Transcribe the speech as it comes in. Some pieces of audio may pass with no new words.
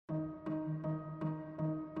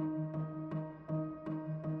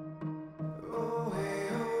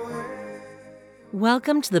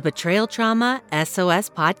Welcome to the Betrayal Trauma SOS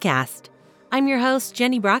podcast. I'm your host,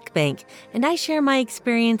 Jenny Brockbank, and I share my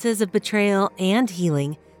experiences of betrayal and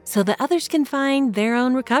healing so that others can find their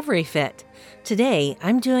own recovery fit. Today,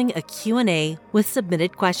 I'm doing a Q&A with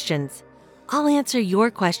submitted questions. I'll answer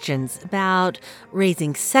your questions about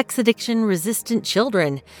raising sex addiction-resistant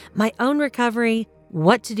children, my own recovery,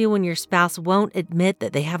 what to do when your spouse won't admit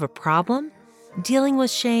that they have a problem, dealing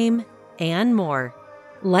with shame, and more.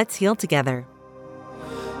 Let's heal together.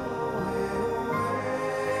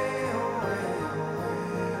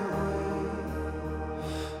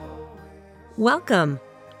 Welcome.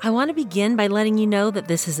 I want to begin by letting you know that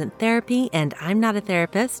this isn't therapy and I'm not a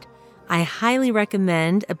therapist. I highly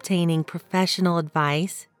recommend obtaining professional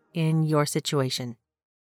advice in your situation.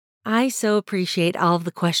 I so appreciate all of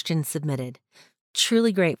the questions submitted.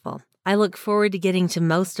 Truly grateful. I look forward to getting to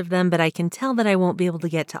most of them, but I can tell that I won't be able to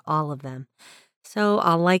get to all of them. So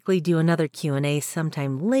I'll likely do another Q&A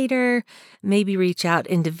sometime later, maybe reach out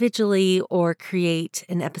individually or create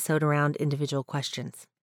an episode around individual questions.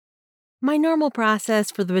 My normal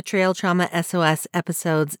process for the Betrayal Trauma SOS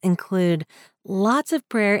episodes include lots of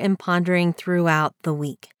prayer and pondering throughout the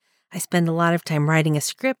week. I spend a lot of time writing a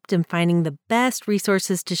script and finding the best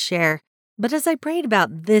resources to share. But as I prayed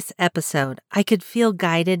about this episode, I could feel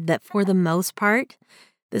guided that for the most part,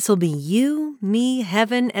 this will be you, me,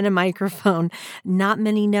 heaven, and a microphone. Not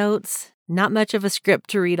many notes, not much of a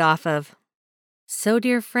script to read off of. So,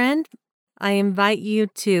 dear friend, I invite you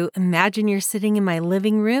to imagine you're sitting in my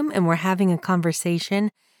living room and we're having a conversation,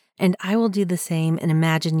 and I will do the same and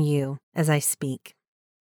imagine you as I speak.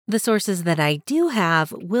 The sources that I do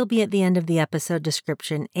have will be at the end of the episode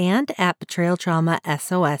description and at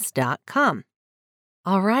betrayaltraumasos.com.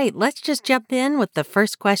 All right, let's just jump in with the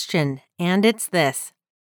first question, and it's this.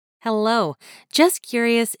 Hello, just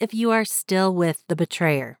curious if you are still with the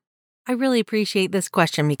betrayer. I really appreciate this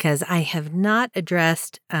question because I have not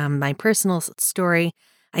addressed my personal story.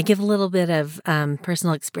 I give a little bit of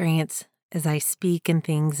personal experience as I speak and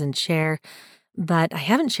things and share, but I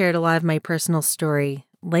haven't shared a lot of my personal story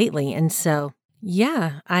lately. And so,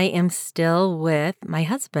 yeah, I am still with my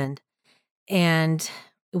husband. And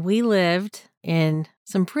we lived in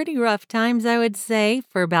some pretty rough times, I would say,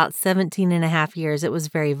 for about 17 and a half years. It was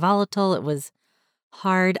very volatile. It was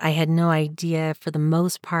hard. I had no idea for the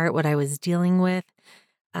most part what I was dealing with.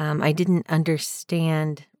 I didn't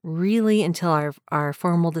understand really until our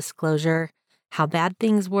formal disclosure how bad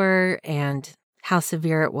things were and how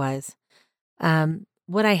severe it was.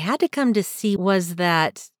 What I had to come to see was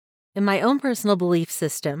that in my own personal belief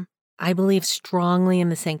system, I believe strongly in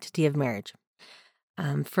the sanctity of marriage.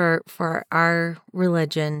 For our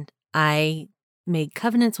religion, I made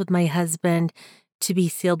covenants with my husband to be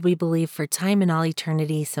sealed, we believe, for time and all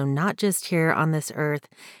eternity, so not just here on this earth.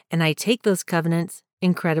 And I take those covenants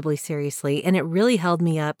incredibly seriously, and it really held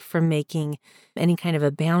me up from making any kind of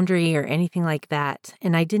a boundary or anything like that.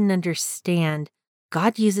 And I didn't understand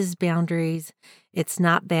God uses boundaries. It's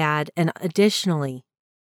not bad. And additionally,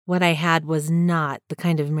 what I had was not the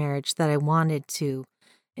kind of marriage that I wanted to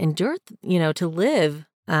endure, to live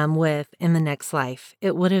with in the next life.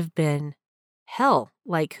 It would have been hell.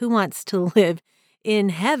 Like, who wants to live in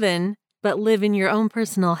heaven, but live in your own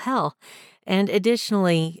personal hell? And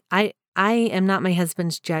additionally, I am not my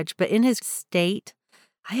husband's judge, but in his state,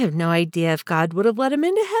 I have no idea if God would have let him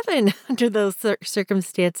into heaven under those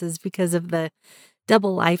circumstances because of the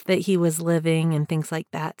double life that he was living and things like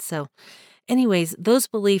that. So anyways, those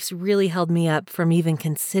beliefs really held me up from even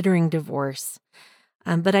considering divorce.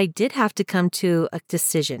 But I did have to come to a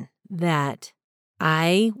decision that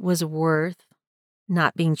I was worth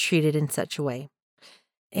not being treated in such a way.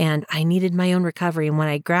 And I needed my own recovery. And when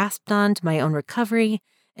I grasped onto my own recovery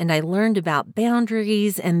and I learned about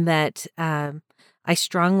boundaries and that I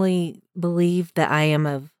strongly believe that I am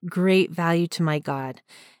of great value to my God,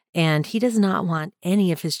 and He does not want any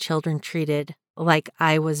of His children treated like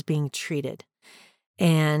I was being treated.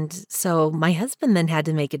 And so my husband then had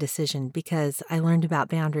to make a decision because I learned about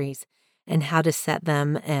boundaries and how to set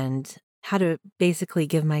them and how to basically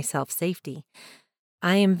give myself safety.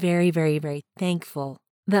 I am very, very, very thankful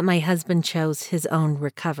that my husband chose his own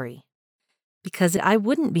recovery because I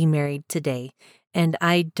wouldn't be married today, and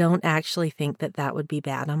I don't actually think that that would be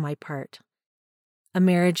bad on my part. A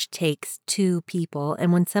marriage takes two people,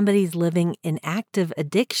 and when somebody's living in active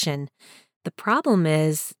addiction, the problem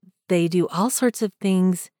is they do all sorts of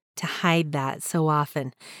things to hide that so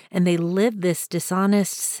often, and they live this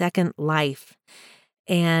dishonest second life.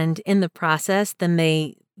 And in the process, then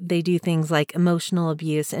they do things like emotional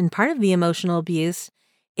abuse, and part of the emotional abuse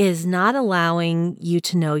is not allowing you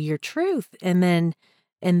to know your truth. And then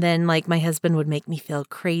And then, like, my husband would make me feel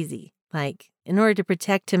crazy. Like, in order to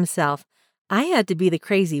protect himself, I had to be the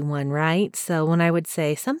crazy one, right? So when I would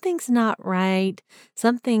say, something's not right,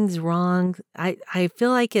 something's wrong, I feel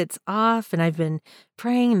like it's off, and I've been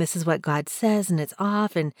praying, and this is what God says, and it's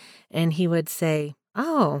off. And he would say,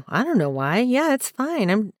 oh, I don't know why. Yeah, it's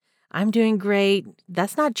fine. I'm doing great.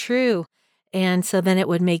 That's not true. And so then it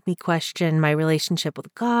would make me question my relationship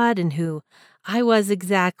with God and who I was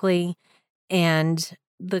exactly. And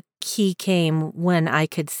the key came when I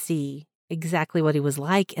could see exactly what he was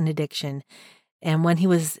like in addiction. And when he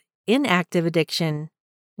was in active addiction,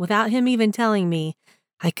 without him even telling me,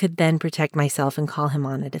 I could then protect myself and call him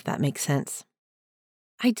on it, if that makes sense.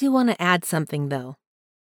 I do want to add something, though.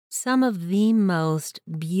 Some of the most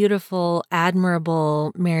beautiful,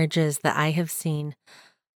 admirable marriages that I have seen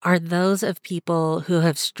are those of people who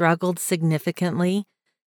have struggled significantly,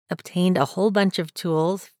 obtained a whole bunch of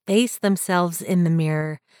tools, faced themselves in the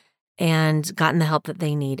mirror, and gotten the help that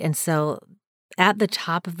they need. And so at the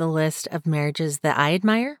top of the list of marriages that I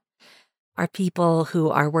admire are people who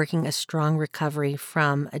are working a strong recovery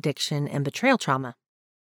from addiction and betrayal trauma.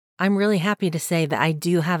 I'm really happy to say that I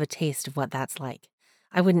do have a taste of what that's like.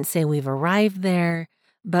 I wouldn't say we've arrived there,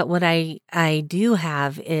 but what I do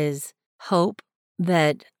have is hope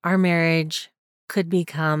that our marriage could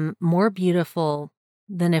become more beautiful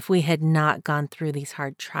than if we had not gone through these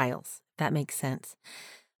hard trials. If that makes sense.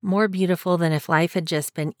 More beautiful than if life had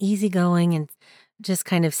just been easygoing and just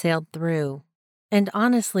kind of sailed through. And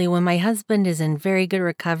honestly, when my husband is in very good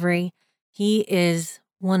recovery, he is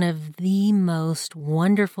one of the most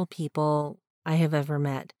wonderful people I have ever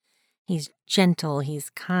met. He's gentle, he's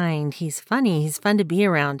kind, he's funny, he's fun to be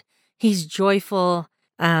around, he's joyful.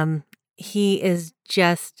 He is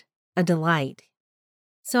just a delight.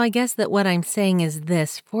 So I guess that what I'm saying is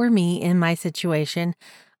this: for me in my situation,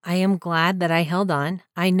 I am glad that I held on.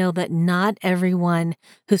 I know that not everyone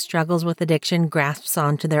who struggles with addiction grasps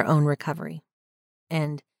onto their own recovery.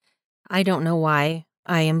 And I don't know why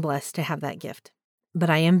I am blessed to have that gift, but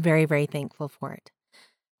I am very, very thankful for it.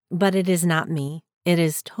 But it is not me. It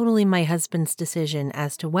is totally my husband's decision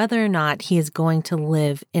as to whether or not he is going to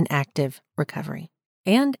live in active recovery.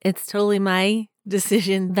 And it's totally my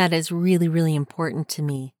decision that is really, really important to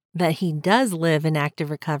me that he does live in active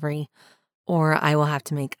recovery, or I will have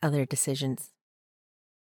to make other decisions.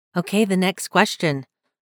 Okay, the next question.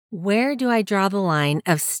 Where do I draw the line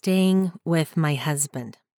of staying with my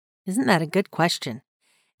husband? Isn't that a good question?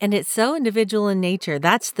 And it's so individual in nature.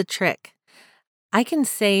 That's the trick. I can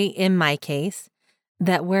say in my case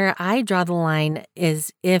that where I draw the line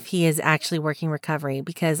is if he is actually working recovery,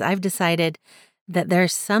 because I've decided that there are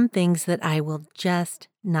some things that I will just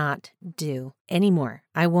not do anymore.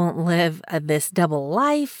 I won't live this double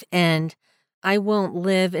life, and I won't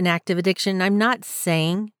live in active addiction. I'm not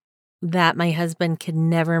saying that my husband could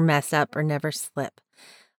never mess up or never slip,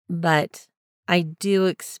 but I do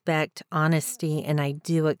expect honesty, and I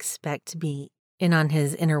do expect to be in on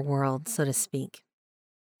his inner world, so to speak.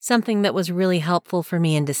 Something that was really helpful for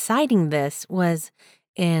me in deciding this was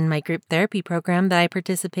in my group therapy program that I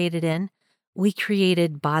participated in. We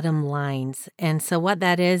created bottom lines. And so what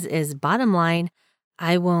that is bottom line,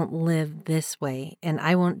 I won't live this way, and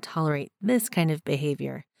I won't tolerate this kind of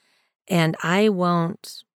behavior, and I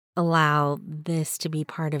won't allow this to be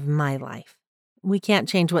part of my life. We can't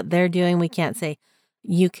change what they're doing. We can't say,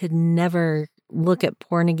 you could never look at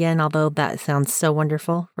porn again, although that sounds so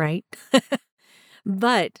wonderful, right?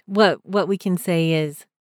 But what we can say is,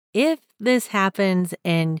 if this happens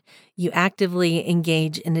and you actively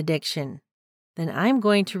engage in addiction, then I'm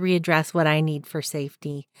going to readdress what I need for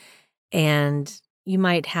safety. And you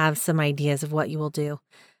might have some ideas of what you will do.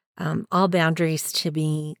 All boundaries to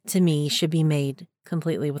me should be made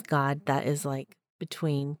completely with God. That is like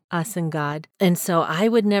between us and God. And so I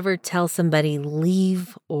would never tell somebody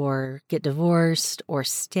leave or get divorced or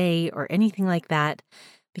stay or anything like that,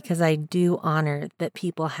 because I do honor that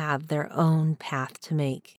people have their own path to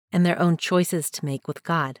make and their own choices to make with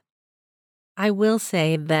God. I will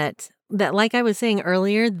say that like I was saying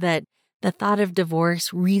earlier, that the thought of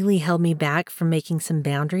divorce really held me back from making some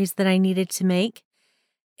boundaries that I needed to make.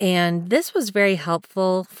 And this was very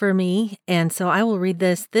helpful for me. And so I will read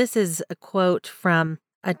this. This is a quote from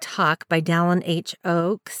a talk by Dallin H.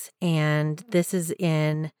 Oaks, and this is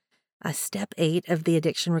in Step 8 of the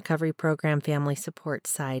Addiction Recovery Program Family Support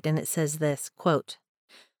Side. And it says this, quote,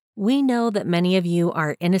 "We know that many of you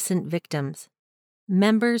are innocent victims,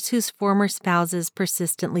 members whose former spouses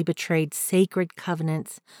persistently betrayed sacred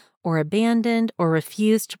covenants or abandoned or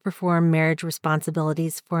refused to perform marriage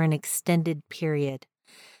responsibilities for an extended period.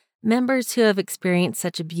 Members who have experienced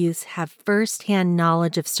such abuse have firsthand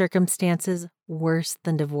knowledge of circumstances worse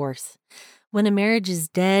than divorce. When a marriage is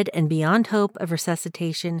dead and beyond hope of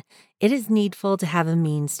resuscitation, it is needful to have a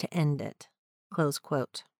means to end it." Close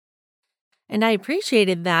quote. And I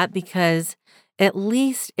appreciated that because at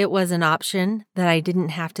least it was an option that I didn't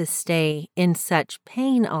have to stay in such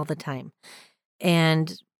pain all the time.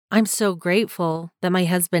 And I'm so grateful that my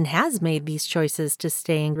husband has made these choices to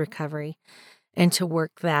stay in recovery and to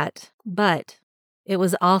work that. But it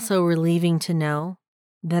was also relieving to know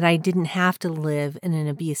that I didn't have to live in an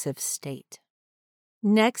abusive state.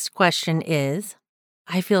 Next question is,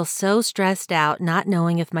 I feel so stressed out not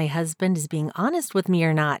knowing if my husband is being honest with me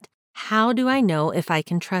or not. How do I know if I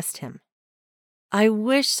can trust him? I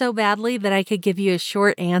wish so badly that I could give you a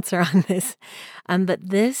short answer on this, but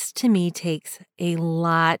this to me takes a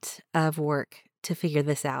lot of work to figure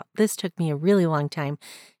this out. This took me a really long time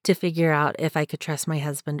to figure out if I could trust my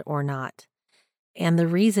husband or not. And the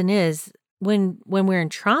reason is when we're in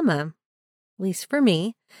trauma, at least for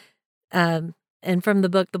me, and from the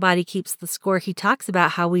book, The Body Keeps the Score, he talks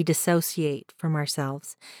about how we dissociate from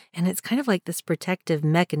ourselves. And it's kind of like this protective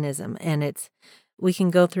mechanism. And we can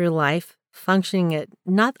go through life functioning at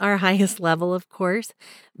not our highest level, of course,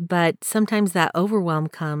 but sometimes that overwhelm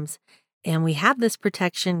comes and we have this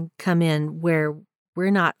protection come in where we're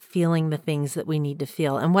not feeling the things that we need to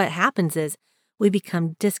feel. And what happens is we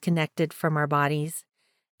become disconnected from our bodies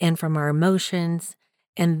and from our emotions.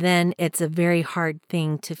 And then it's a very hard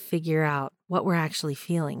thing to figure out what we're actually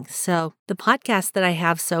feeling. So the podcasts that I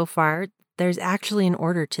have so far, there's actually an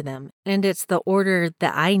order to them. And it's the order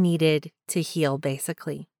that I needed to heal,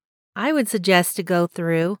 basically. I would suggest to go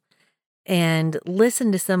through and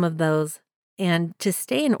listen to some of those and to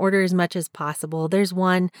stay in order as much as possible. There's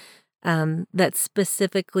one that's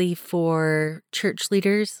specifically for church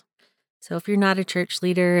leaders. So if you're not a church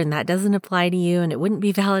leader and that doesn't apply to you and it wouldn't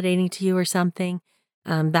be validating to you or something,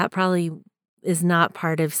 that probably is not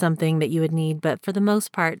part of something that you would need. But for the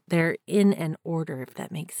most part, they're in an order, if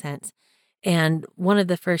that makes sense. And one of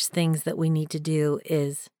the first things that we need to do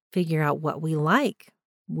is figure out what we like.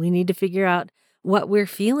 We need to figure out what we're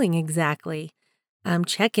feeling exactly.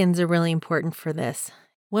 Check-ins are really important for this.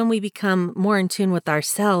 When we become more in tune with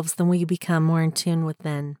ourselves, then we become more in tune with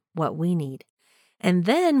then what we need. And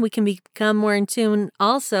then we can become more in tune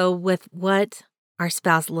also with what our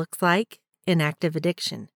spouse looks like in active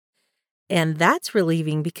addiction. And that's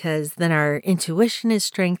relieving because then our intuition is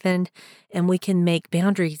strengthened and we can make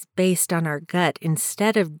boundaries based on our gut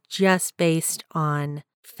instead of just based on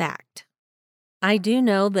fact. I do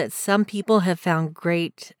know that some people have found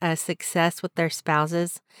great success with their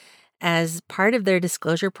spouses. As part of their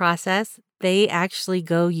disclosure process, they actually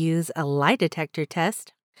go use a lie detector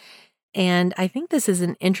test. And I think this is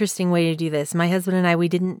an interesting way to do this. My husband and I, we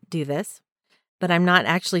didn't do this, but I'm not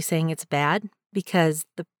actually saying it's bad because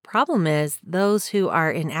the problem is those who are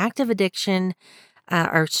in active addiction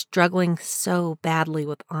are struggling so badly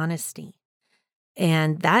with honesty.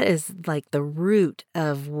 And that is like the root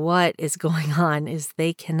of what is going on is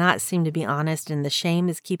they cannot seem to be honest and the shame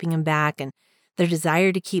is keeping them back and their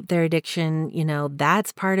desire to keep their addiction,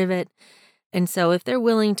 that's part of it. And so if they're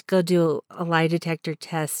willing to go do a lie detector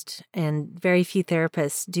test, and very few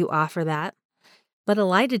therapists do offer that, but a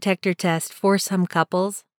lie detector test for some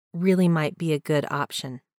couples really might be a good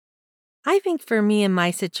option. I think for me in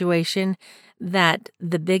my situation that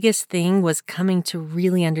the biggest thing was coming to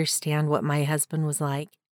really understand what my husband was like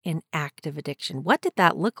in active addiction. What did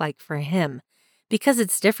that look like for him? Because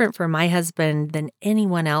it's different for my husband than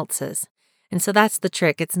anyone else's. And so that's the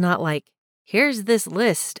trick. It's not like, here's this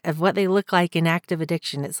list of what they look like in active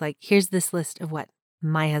addiction. It's like, here's this list of what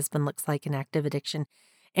my husband looks like in active addiction.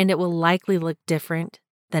 And it will likely look different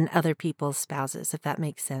than other people's spouses, if that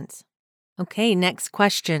makes sense. Okay, next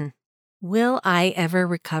question. Will I ever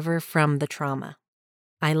recover from the trauma?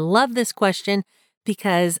 I love this question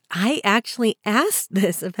because I actually asked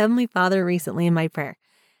this of Heavenly Father recently in my prayer.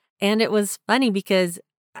 And it was funny because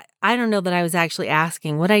I don't know that I was actually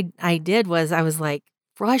asking. What I did was I was like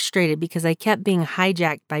frustrated because I kept being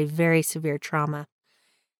hijacked by very severe trauma.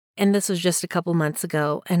 And this was just a couple months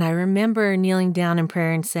ago. And I remember kneeling down in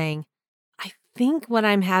prayer and saying, I think what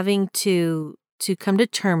I'm having to come to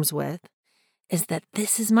terms with is that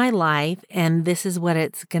this is my life and this is what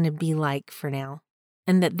it's going to be like for now.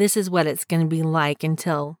 And that this is what it's going to be like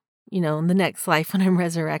until, in the next life when I'm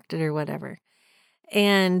resurrected or whatever.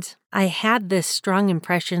 And I had this strong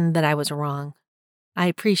impression that I was wrong. I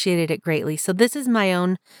appreciated it greatly. So this is my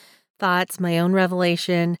own thoughts, my own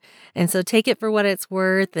revelation. And so take it for what it's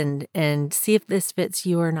worth and see if this fits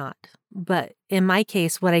you or not. But in my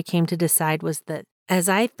case, what I came to decide was that as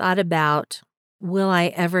I thought about, will I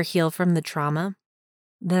ever heal from the trauma,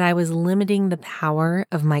 that I was limiting the power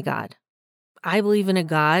of my God. I believe in a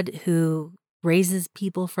God who raises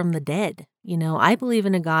people from the dead. I believe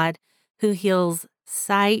in a God who heals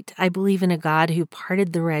sight. I believe in a God who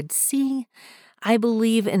parted the Red Sea. I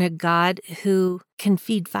believe in a God who can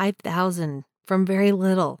feed 5,000 from very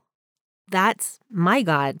little. That's my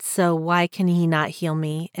God, so why can he not heal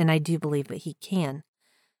me? And I do believe that he can.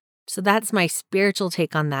 So that's my spiritual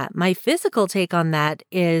take on that. My physical take on that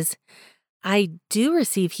is I do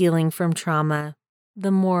receive healing from trauma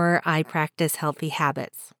the more I practice healthy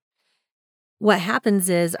habits. What happens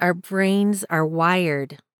is our brains are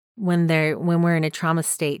wired when we're in a trauma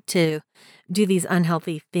state to do these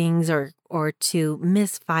unhealthy things or to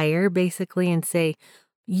misfire basically and say,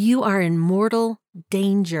 you are in mortal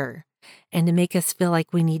danger, and to make us feel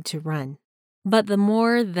like we need to run. But the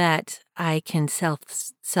more that I can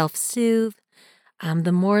self-soothe,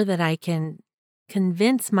 the more that I can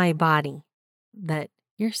convince my body that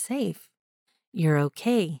you're safe, you're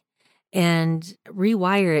okay, and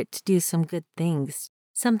rewire it to do some good things.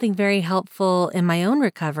 Something very helpful in my own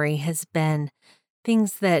recovery has been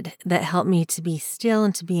things that help me to be still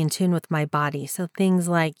and to be in tune with my body. So things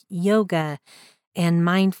like yoga and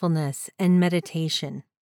mindfulness and meditation.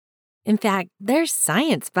 In fact, there's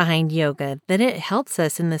science behind yoga that it helps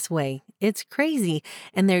us in this way. It's crazy.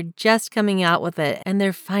 And they're just coming out with it, and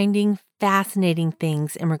they're finding fascinating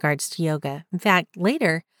things in regards to yoga. In fact,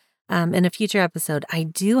 later in a future episode, I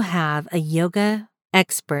do have a yoga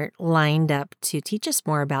expert lined up to teach us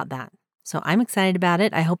more about that. So I'm excited about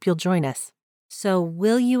it. I hope you'll join us. So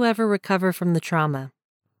will you ever recover from the trauma?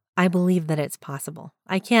 I believe that it's possible.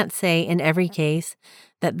 I can't say in every case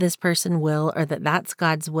that this person will or that that's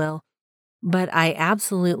God's will, but I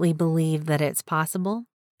absolutely believe that it's possible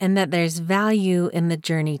and that there's value in the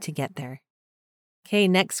journey to get there. Okay,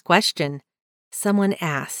 next question. Someone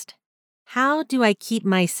asked, how do I keep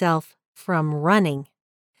myself from running?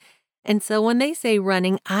 And so when they say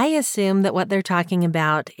running, I assume that what they're talking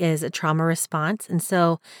about is a trauma response. And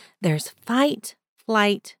so there's fight,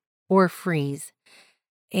 flight, or freeze.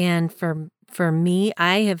 And for me,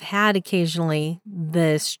 I have had occasionally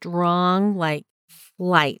the strong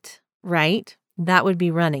flight, right? That would be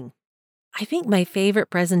running. I think my favorite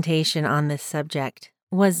presentation on this subject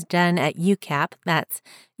was done at UCAP, that's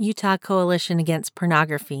Utah Coalition Against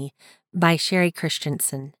Pornography, by Sherry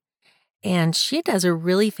Christensen. And she does a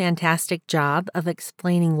really fantastic job of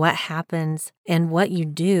explaining what happens and what you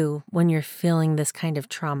do when you're feeling this kind of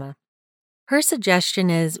trauma. Her suggestion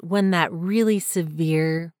is when that really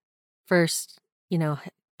severe first,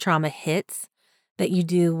 trauma hits, that you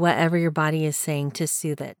do whatever your body is saying to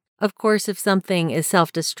soothe it. Of course, if something is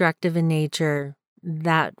self-destructive in nature,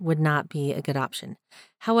 that would not be a good option.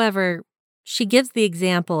 However, she gives the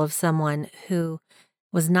example of someone who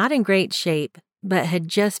was not in great shape, but had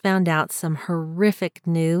just found out some horrific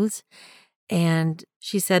news. And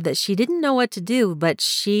she said that she didn't know what to do, but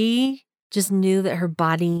she just knew that her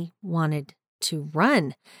body wanted to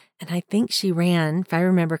run. And I think she ran, if I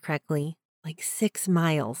remember correctly, 6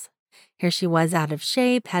 miles. Here she was out of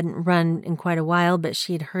shape, hadn't run in quite a while, but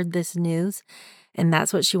she had heard this news, and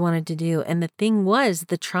that's what she wanted to do. And the thing was,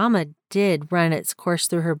 the trauma did run its course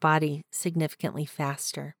through her body significantly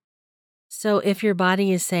faster. So if your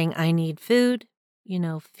body is saying, I need food,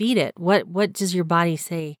 feed it. What does your body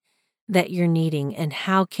say that you're needing, and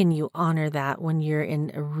how can you honor that when you're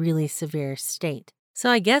in a really severe state? So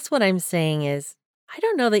I guess what I'm saying is, I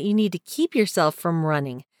don't know that you need to keep yourself from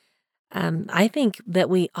running. I think that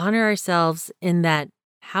we honor ourselves in that,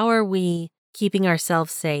 how are we keeping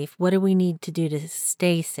ourselves safe? What do we need to do to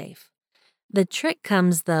stay safe? The trick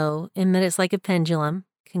comes, though, in that it's like a pendulum,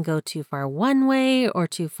 can go too far one way or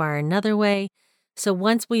too far another way. So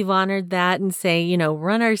once we've honored that and say,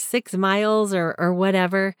 run our 6 miles or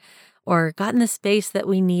whatever, or gotten the space that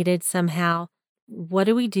we needed somehow, what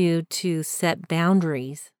do we do to set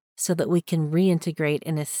boundaries so that we can reintegrate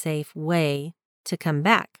in a safe way to come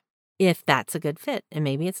back? If that's a good fit, and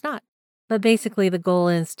maybe it's not. But basically, the goal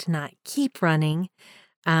is to not keep running.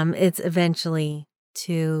 It's eventually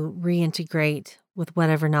to reintegrate with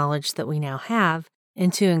whatever knowledge that we now have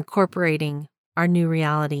into incorporating our new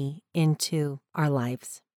reality into our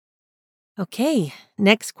lives. Okay,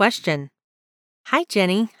 next question. Hi,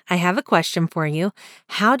 Jenny. I have a question for you.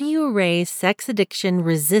 How do you raise sex addiction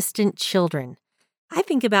resistant children? I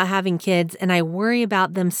think about having kids and I worry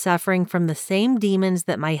about them suffering from the same demons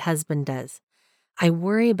that my husband does. I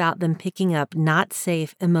worry about them picking up not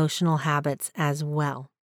safe emotional habits as well.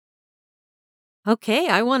 Okay,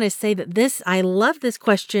 I want to say that I love this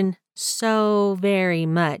question so very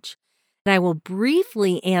much. I will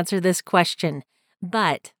briefly answer this question,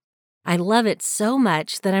 but I love it so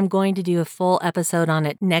much that I'm going to do a full episode on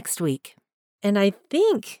it next week. And I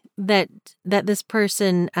think that this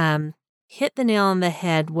person hit the nail on the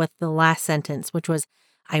head with the last sentence, which was,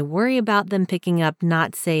 I worry about them picking up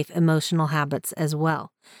not safe emotional habits as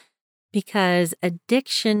well. Because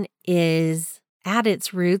addiction is, at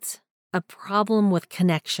its roots, a problem with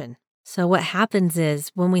connection. So what happens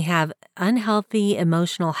is when we have unhealthy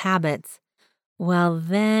emotional habits, well,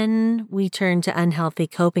 then we turn to unhealthy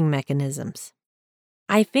coping mechanisms.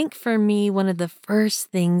 I think for me, one of the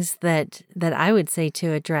first things that I would say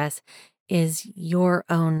to address is your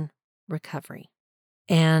own recovery.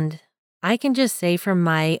 And I can just say from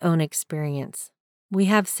my own experience, we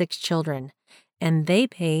have 6 children, and they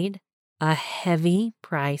paid a heavy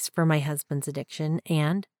price for my husband's addiction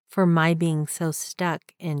and for my being so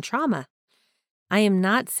stuck in trauma. I am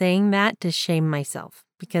not saying that to shame myself,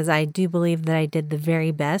 because I do believe that I did the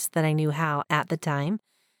very best that I knew how at the time.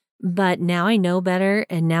 But now I know better,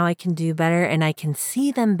 and now I can do better, and I can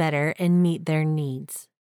see them better and meet their needs.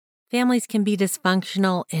 Families can be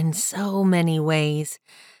dysfunctional in so many ways.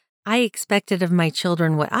 I expected of my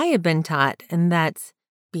children what I had been taught, and that's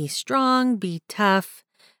be strong, be tough,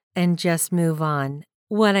 and just move on.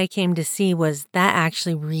 What I came to see was that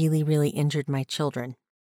actually really, really injured my children.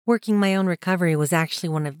 Working my own recovery was actually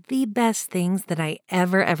one of the best things that I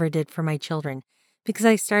ever did for my children, because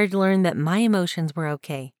I started to learn that my emotions were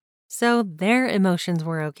okay. So their emotions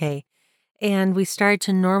were okay. And we started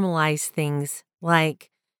to normalize things like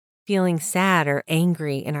feeling sad or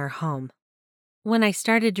angry in our home. When I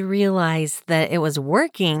started to realize that it was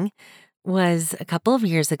working was a couple of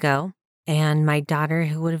years ago, and my daughter,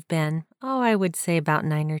 who would have been, I would say about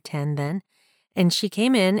 9 or 10 then, and she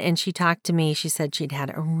came in and she talked to me. She said she'd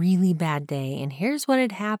had a really bad day, and here's what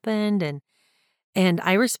had happened. And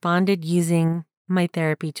I responded using my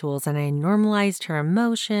therapy tools, and I normalized her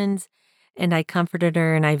emotions, and I comforted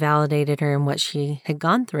her, and I validated her in what she had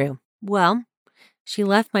gone through. Well, she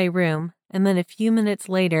left my room, and then a few minutes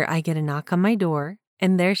later, I get a knock on my door,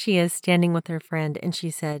 and there she is standing with her friend, and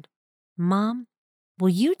she said, Mom, will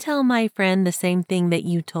you tell my friend the same thing that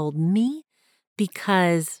you told me?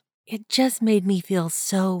 Because it just made me feel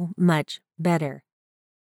so much better.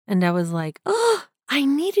 And I was like, I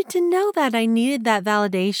needed to know that. I needed that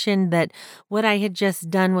validation that what I had just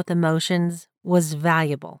done with emotions was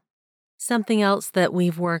valuable. Something else that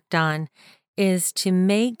we've worked on is to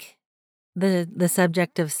make the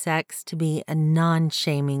subject of sex to be a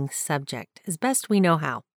non-shaming subject as best we know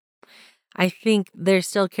how. I think there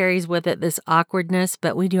still carries with it this awkwardness,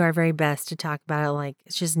 but we do our very best to talk about it like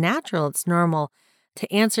it's just natural, it's normal to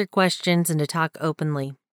answer questions and to talk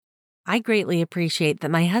openly. I greatly appreciate that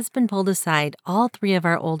my husband pulled aside all 3 of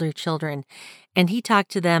our older children, and he talked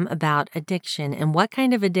to them about addiction and what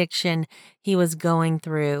kind of addiction he was going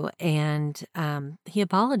through. And he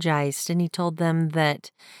apologized, and he told them that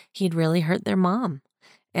he'd really hurt their mom.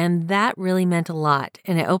 And that really meant a lot.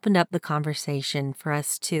 And it opened up the conversation for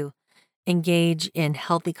us to engage in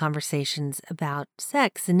healthy conversations about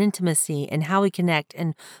sex and intimacy and how we connect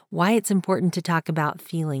and why it's important to talk about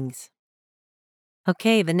feelings.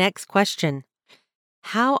 Okay, the next question.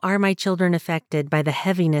 How are my children affected by the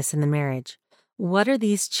heaviness in the marriage? What are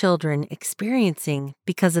these children experiencing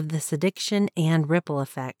because of this addiction and ripple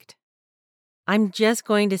effect? I'm just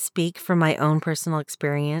going to speak from my own personal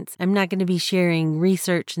experience. I'm not going to be sharing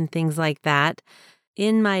research and things like that.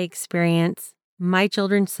 In my experience, my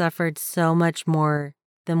children suffered so much more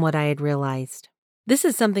than what I had realized. This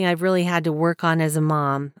is something I've really had to work on as a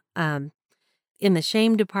mom. In the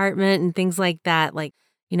shame department and things like that, like,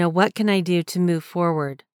 what can I do to move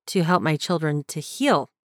forward to help my children to heal?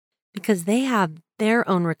 Because they have their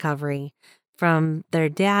own recovery from their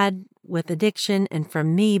dad with addiction and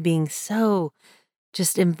from me being so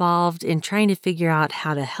just involved in trying to figure out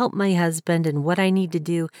how to help my husband and what I need to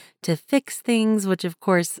do to fix things, which of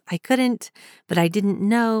course I couldn't, but I didn't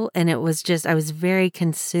know. And it was just, I was very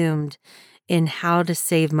consumed in how to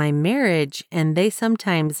save my marriage. And they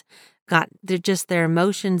sometimes their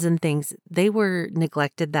emotions and things, they were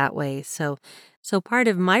neglected that way. So part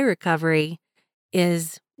of my recovery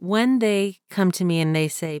is when they come to me and they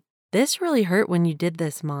say, this really hurt when you did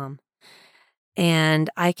this, Mom. And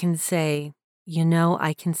I can say,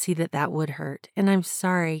 I can see that would hurt, and I'm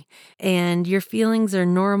sorry, and your feelings are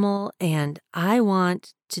normal, and I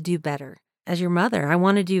want to do better. As your mother, I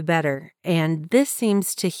want to do better. And this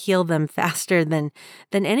seems to heal them faster than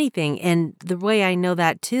anything. And the way I know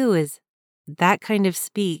that too is that kind of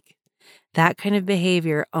speak, that kind of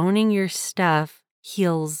behavior, owning your stuff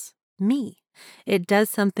heals me. It does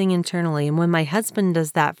something internally. And when my husband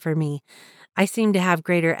does that for me, I seem to have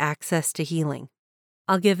greater access to healing.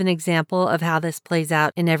 I'll give an example of how this plays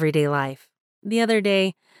out in everyday life. The other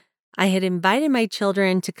day, I had invited my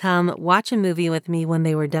children to come watch a movie with me when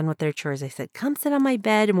they were done with their chores. I said, come sit on my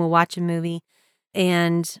bed and we'll watch a movie.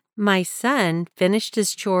 And my son finished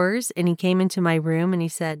his chores and he came into my room and he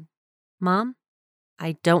said, Mom,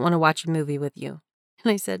 I don't want to watch a movie with you.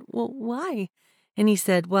 And I said, well, why? And he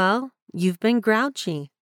said, well, you've been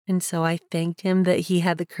grouchy. And so I thanked him that he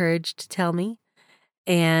had the courage to tell me.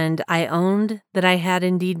 And I owned that I had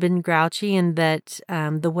indeed been grouchy and that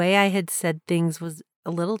the way I had said things was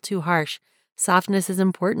a little too harsh. Softness is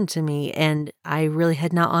important to me, and I really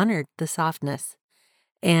had not honored the softness.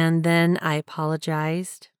 And then I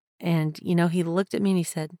apologized, and, he looked at me and he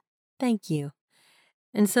said, thank you.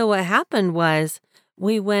 And so what happened was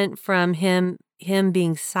we went from him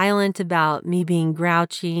being silent about me being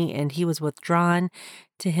grouchy and he was withdrawn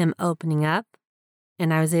to him opening up.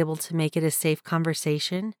 And I was able to make it a safe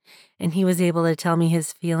conversation. And he was able to tell me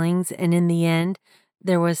his feelings. And in the end,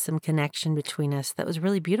 there was some connection between us that was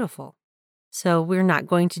really beautiful. So we're not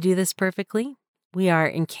going to do this perfectly. We are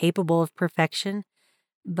incapable of perfection.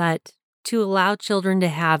 But to allow children to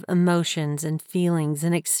have emotions and feelings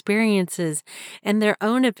and experiences and their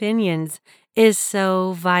own opinions is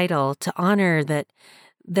so vital. To honor that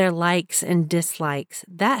their likes and dislikes,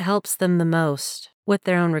 that helps them the most with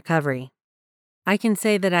their own recovery. I can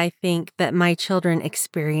say that I think that my children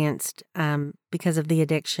experienced, because of the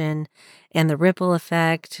addiction and the ripple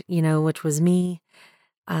effect, which was me,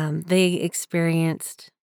 they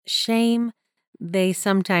experienced shame. They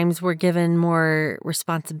sometimes were given more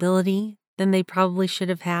responsibility than they probably should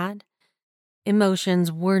have had.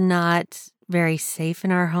 Emotions were not very safe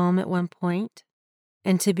in our home at one point.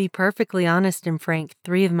 And to be perfectly honest and frank,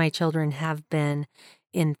 3 of my children have been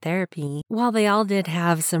in therapy. While they all did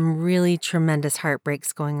have some really tremendous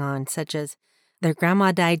heartbreaks going on, such as their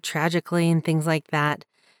grandma died tragically and things like that,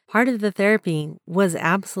 part of the therapy was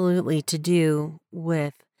absolutely to do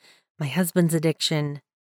with my husband's addiction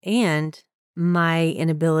and my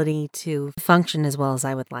inability to function as well as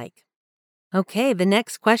I would like. Okay, the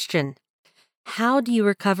next question. How do you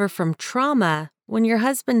recover from trauma when your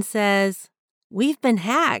husband says, we've been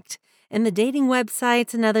hacked and the dating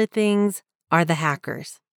websites and other things are the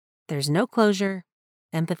hackers? There's no closure,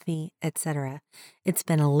 empathy, etc. It's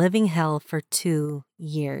been a living hell for 2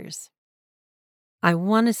 years. I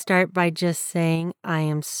want to start by just saying I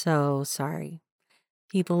am so sorry.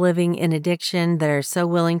 People living in addiction that are so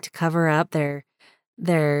willing to cover up their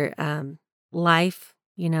life,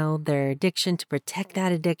 their addiction to protect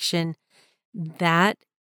that addiction, that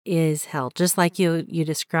is hell. Just like you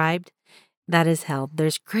described, that is hell.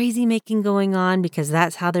 There's crazy making going on because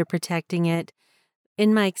that's how they're protecting it.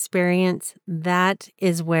 In my experience, that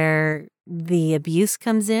is where the abuse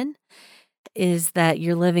comes in, is that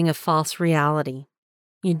you're living a false reality.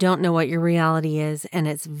 You don't know what your reality is, and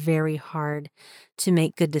it's very hard to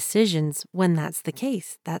make good decisions when that's the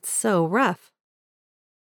case. That's so rough.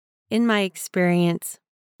 In my experience,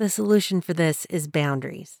 the solution for this is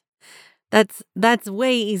boundaries. That's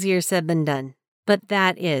way easier said than done, but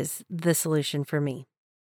that is the solution for me.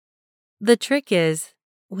 The trick is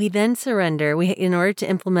we then surrender. In order to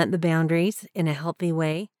implement the boundaries in a healthy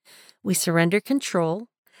way, we surrender control.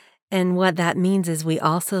 And what that means is we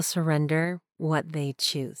also surrender what they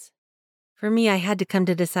choose. For me, I had to come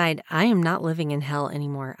to decide I am not living in hell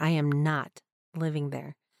anymore. I am not living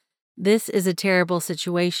there. This is a terrible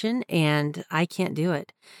situation and I can't do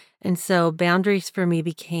it. And so boundaries for me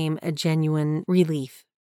became a genuine relief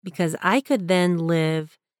because I could then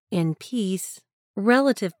live in peace,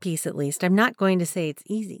 relative peace at least. I'm not going to say it's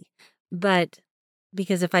easy, but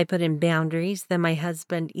because if I put in boundaries, then my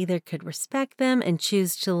husband either could respect them and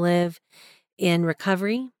choose to live in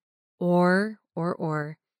recovery,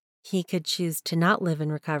 or he could choose to not live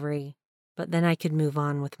in recovery, but then I could move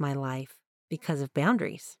on with my life because of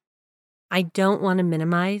boundaries. I don't want to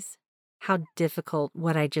minimize how difficult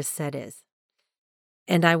what I just said is.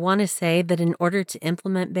 And I want to say that in order to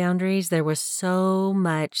implement boundaries, there was so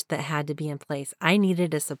much that had to be in place. I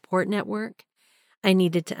needed a support network. I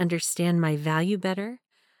needed to understand my value better.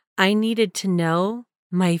 I needed to know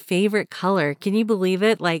my favorite color. Can you believe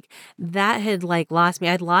it? That had lost me.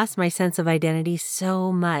 I'd lost my sense of identity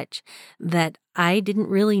so much that I didn't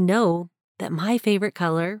really know that my favorite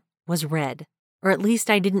color was red, or at least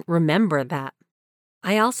I didn't remember that.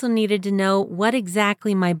 I also needed to know what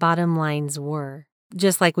exactly my bottom lines were,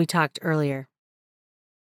 just like we talked earlier.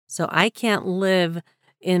 So I can't live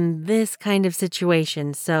in this kind of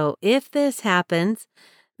situation. So if this happens,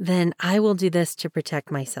 then I will do this to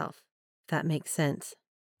protect myself. that makes sense.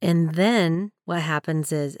 And then what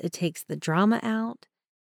happens is it takes the drama out,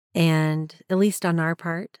 and at least on our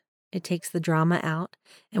part, it takes the drama out,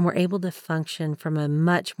 and we're able to function from a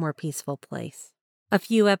much more peaceful place. A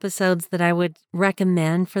few episodes that I would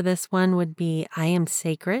recommend for this one would be I Am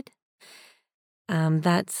Sacred.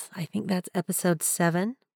 I think that's episode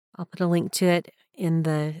 7. I'll put a link to it in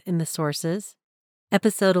the sources.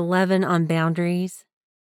 Episode 11 on boundaries,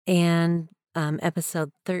 and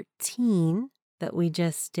episode 13 that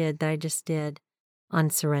I just did on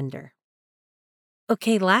surrender.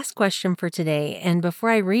 Okay, last question for today. And before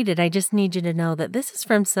I read it, I just need you to know that this is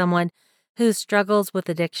from someone who struggles with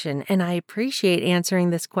addiction. And I appreciate answering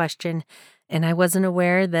this question. And I wasn't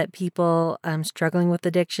aware that people struggling with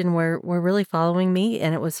addiction were really following me.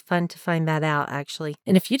 And it was fun to find that out, actually,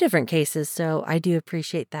 in a few different cases. So I do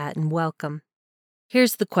appreciate that and welcome.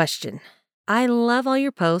 Here's the question. I love all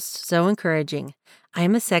your posts, so encouraging. I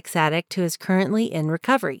am a sex addict who is currently in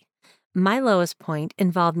recovery. My lowest point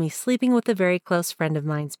involved me sleeping with a very close friend of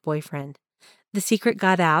mine's boyfriend. The secret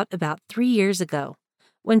got out about 3 years ago.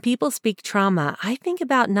 When people speak trauma, I think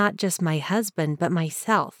about not just my husband, but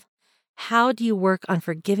myself. How do you work on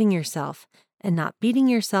forgiving yourself and not beating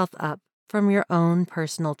yourself up from your own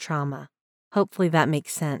personal trauma? Hopefully that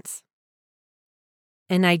makes sense.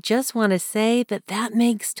 And I just want to say that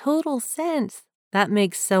makes total sense. That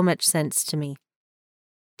makes so much sense to me.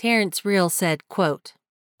 Terrence Real said, quote,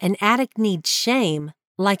 "An addict needs shame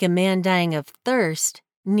like a man dying of thirst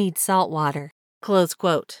needs salt water." Close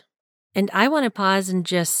quote. And I want to pause and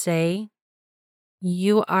just say,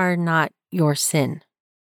 you are not your sin.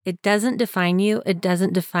 It doesn't define you. It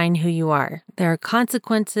doesn't define who you are. There are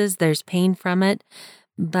consequences. There's pain from it,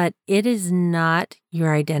 but it is not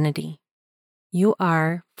your identity. You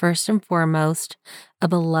are, first and foremost, a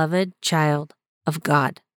beloved child of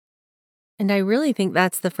God. And I really think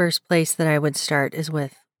that's the first place that I would start is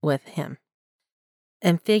with Him.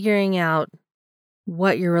 And figuring out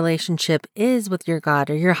what your relationship is with your God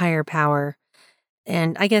or your higher power.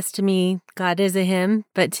 And I guess to me, God is a Him,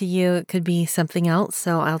 but to you, it could be something else.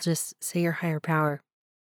 So I'll just say your higher power.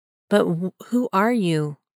 But who are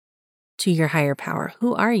you to your higher power?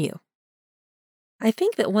 Who are you? I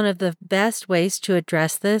think that one of the best ways to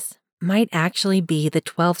address this might actually be the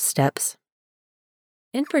 12 steps.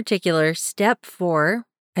 In particular, step 4,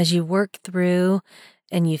 as you work through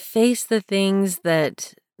and you face the things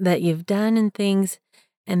that you've done and things,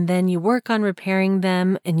 and then you work on repairing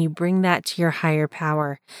them and you bring that to your higher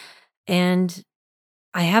power. And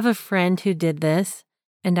I have a friend who did this,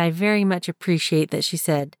 and I very much appreciate that she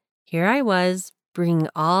said, here I was, bringing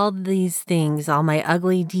all these things, all my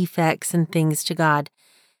ugly defects and things to God.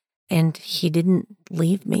 And He didn't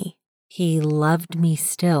leave me. He loved me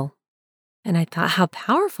still. And I thought how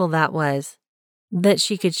powerful that was, that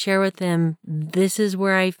she could share with Him, this is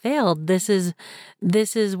where I failed. This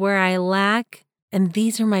is where I lack. And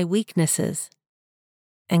these are my weaknesses.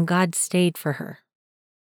 And God stayed for her.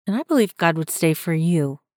 And I believe God would stay for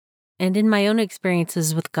you. And in my own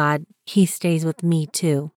experiences with God, He stays with me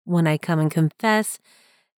too when I come and confess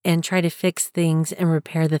and try to fix things and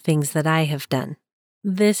repair the things that I have done.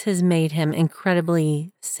 This has made Him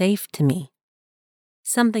incredibly safe to me.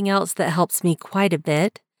 Something else that helps me quite a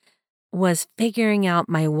bit was figuring out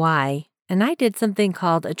my why. And I did something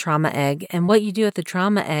called a trauma egg. And what you do with the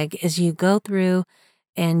trauma egg is you go through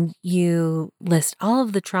and you list all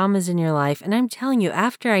of the traumas in your life. And I'm telling you,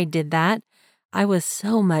 after I did that, I was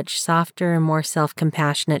so much softer and more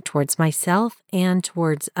self-compassionate towards myself and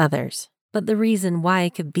towards others. But the reason why I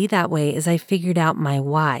could be that way is I figured out my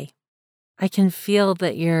why. I can feel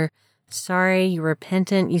that you're sorry, you're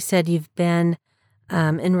repentant. You said you've been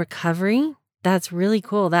in recovery. That's really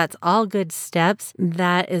cool. That's all good steps.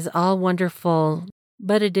 That is all wonderful.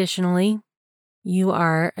 But additionally, you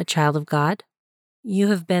are a child of God. You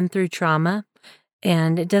have been through trauma,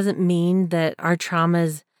 and it doesn't mean that our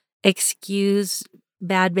traumas excuse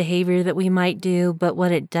bad behavior that we might do, but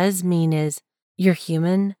what it does mean is you're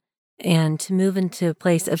human, and to move into a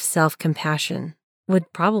place of self-compassion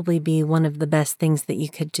would probably be one of the best things that you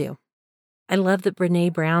could do. I love that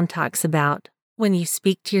Brené Brown talks about when you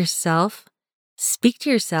speak to yourself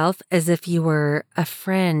as if you were a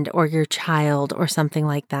friend or your child or something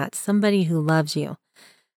like that, somebody who loves you,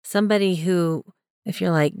 somebody who, if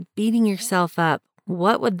you're like beating yourself up,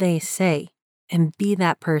 what would they say? And be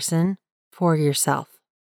that person for yourself.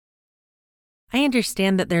 I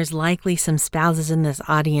understand that there's likely some spouses in this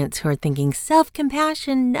audience who are thinking,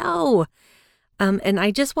 self-compassion, no. And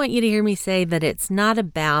I just want you to hear me say that it's not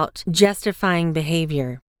about justifying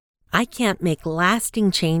behavior. I can't make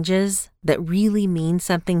lasting changes that really mean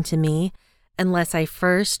something to me unless I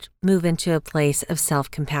first move into a place of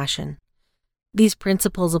self-compassion. These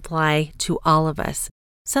principles apply to all of us.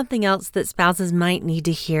 Something else that spouses might need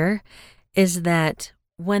to hear is that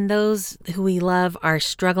when those who we love are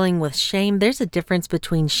struggling with shame, there's a difference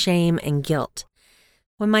between shame and guilt.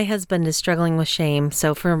 When my husband is struggling with shame,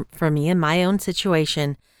 so for me in my own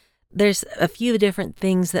situation, there's a few different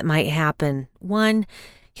things that might happen. One,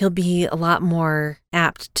 he'll be a lot more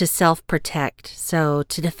apt to self-protect, so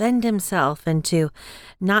to defend himself and to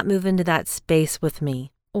not move into that space with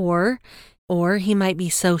me. Or he might be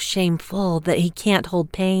so shameful that he can't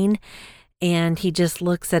hold pain, and he just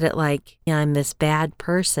looks at it like, I'm this bad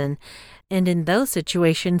person. And in those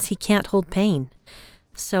situations, he can't hold pain.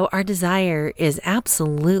 So our desire is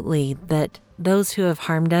absolutely that those who have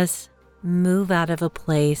harmed us move out of a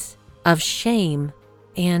place of shame.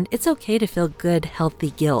 And it's okay to feel good,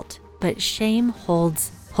 healthy guilt, but shame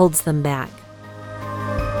holds them back.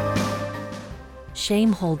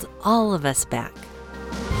 Shame holds all of us back.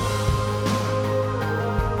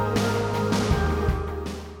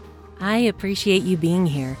 I appreciate you being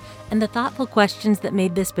here and the thoughtful questions that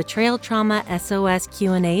made this Betrayal Trauma SOS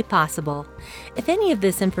Q&A possible. If any of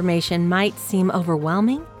this information might seem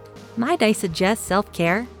overwhelming, might I suggest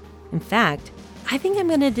self-care? In fact, I think I'm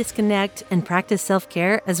going to disconnect and practice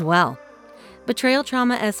self-care as well. Betrayal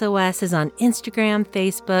Trauma SOS is on Instagram,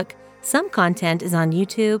 Facebook, some content is on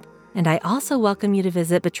YouTube, and I also welcome you to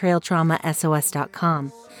visit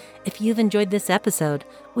betrayaltraumasos.com. If you've enjoyed this episode,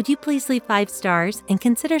 would you please leave 5 stars and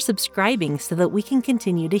consider subscribing so that we can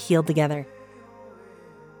continue to heal together?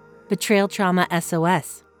 Betrayal Trauma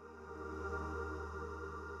SOS.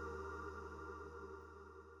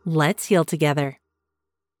 Let's heal together.